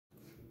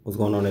What's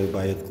going on,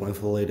 everybody? It's Glenn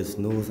for the latest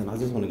news, and I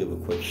just want to give a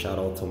quick shout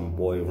out to my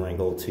boy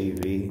Ringo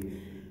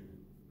TV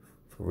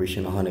for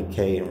reaching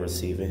 100K and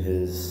receiving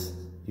his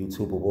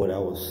YouTube award. That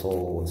was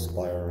so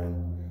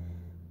inspiring.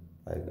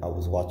 Like, I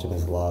was watching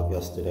his live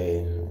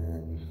yesterday,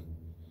 and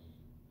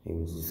he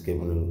was just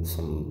giving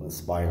some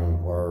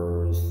inspiring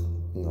words,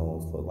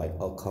 for like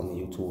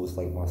upcoming YouTubers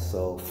like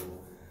myself.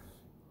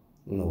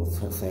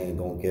 Saying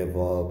don't give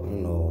up,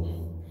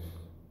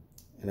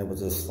 And it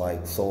was just like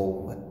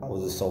I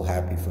was just so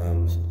happy for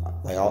him.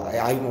 Like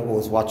I even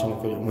was watching the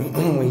video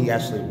when he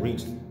actually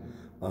reached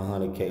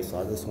 100K. So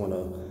I just want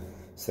to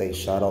say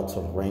shout out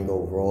to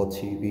Ringo Raw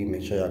TV.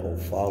 Make sure y'all go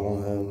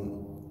follow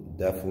him.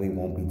 Definitely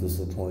won't be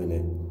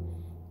disappointed.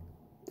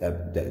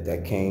 That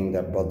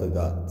brother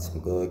got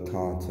some good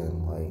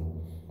content, like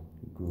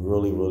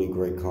really, really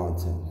great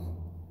content.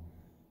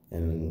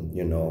 And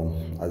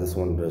I just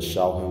wanted to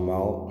shout him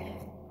out.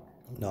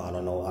 I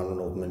don't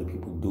know if many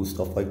people do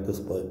stuff like this,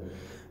 but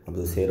I'm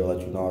just here to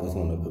let you know. I just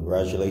want to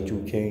congratulate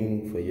you,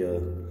 King, for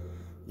your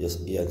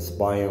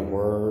inspiring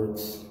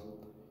words,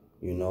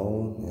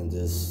 and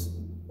just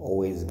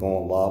always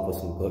going live with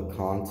some good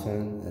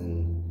content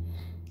and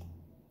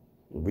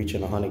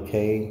reaching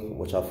 100K,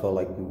 which I feel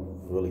like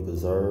you really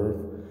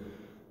deserve.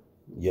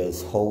 Your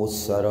whole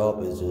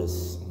setup is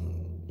just,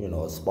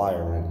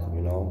 inspiring,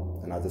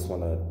 and I just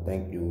want to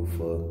thank you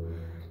for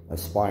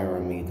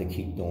inspiring me to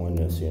keep doing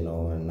this,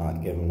 and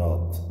not giving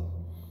up,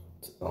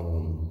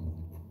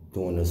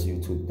 doing this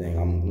YouTube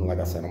thing. Like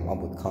I said, I'm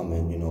up and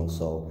coming,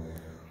 so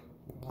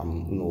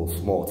I'm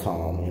small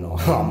time,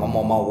 I'm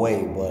on my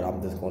way, but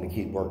I'm just going to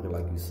keep working,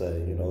 like you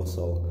said,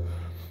 so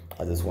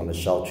I just want to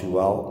shout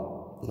you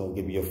out,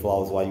 give you your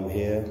flowers while you're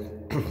here.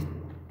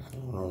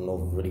 I don't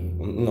know if really,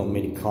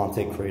 many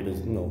content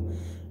creators,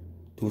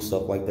 do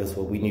stuff like this,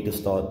 but we need to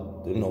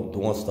start,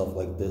 doing stuff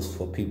like this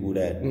for people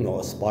that,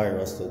 aspire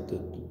us to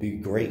be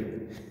great,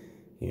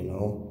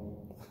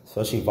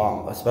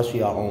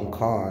 especially our own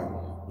kind,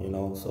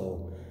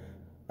 so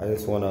I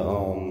just want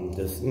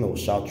to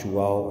shout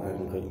you out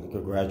and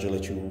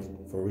congratulate you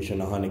for reaching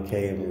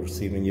 100K and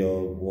receiving your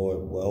award,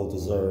 well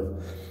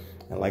deserved.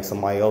 And like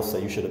somebody else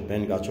said, you should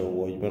have got your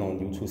award. You've been on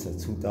YouTube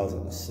since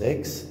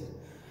 2006.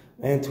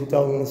 Man,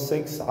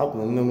 2006, I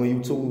remember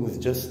YouTube was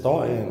just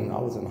starting. I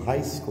was in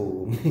high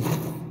school.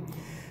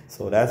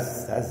 So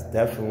that's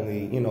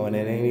definitely, and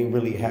it ain't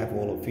really have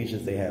all the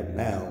features they have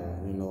now,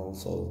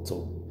 so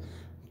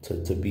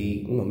to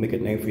be, make a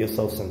name for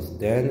yourself since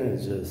then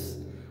is just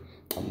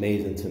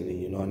amazing to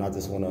me, and I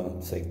just want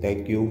to say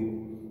thank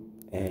you.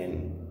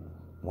 And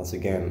once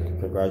again,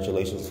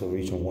 congratulations for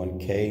reaching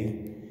 1K,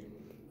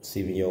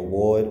 receiving your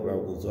award,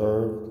 well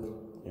deserved,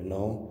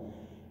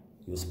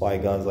 You inspire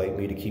guys like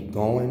me to keep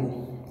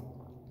going,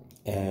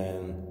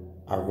 and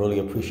I really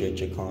appreciate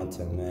your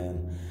content,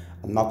 man.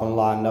 I'm not gonna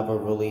lie, I never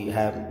really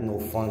have no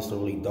funds to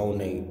really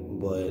donate,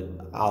 but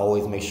I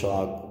always make sure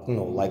I,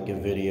 like your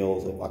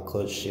videos if I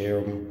could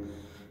share them,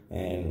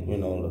 and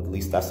at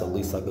least that's the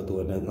least I could do.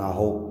 And I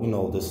hope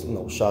this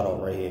shout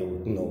out right here,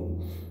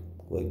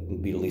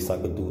 would be the least I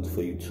could do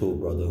for you too,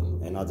 brother.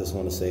 And I just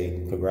want to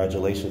say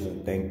congratulations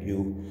and thank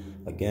you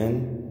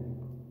again,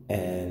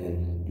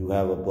 and you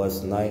have a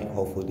blessed night.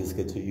 Hopefully this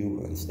gets to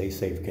you, and stay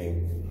safe,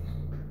 King.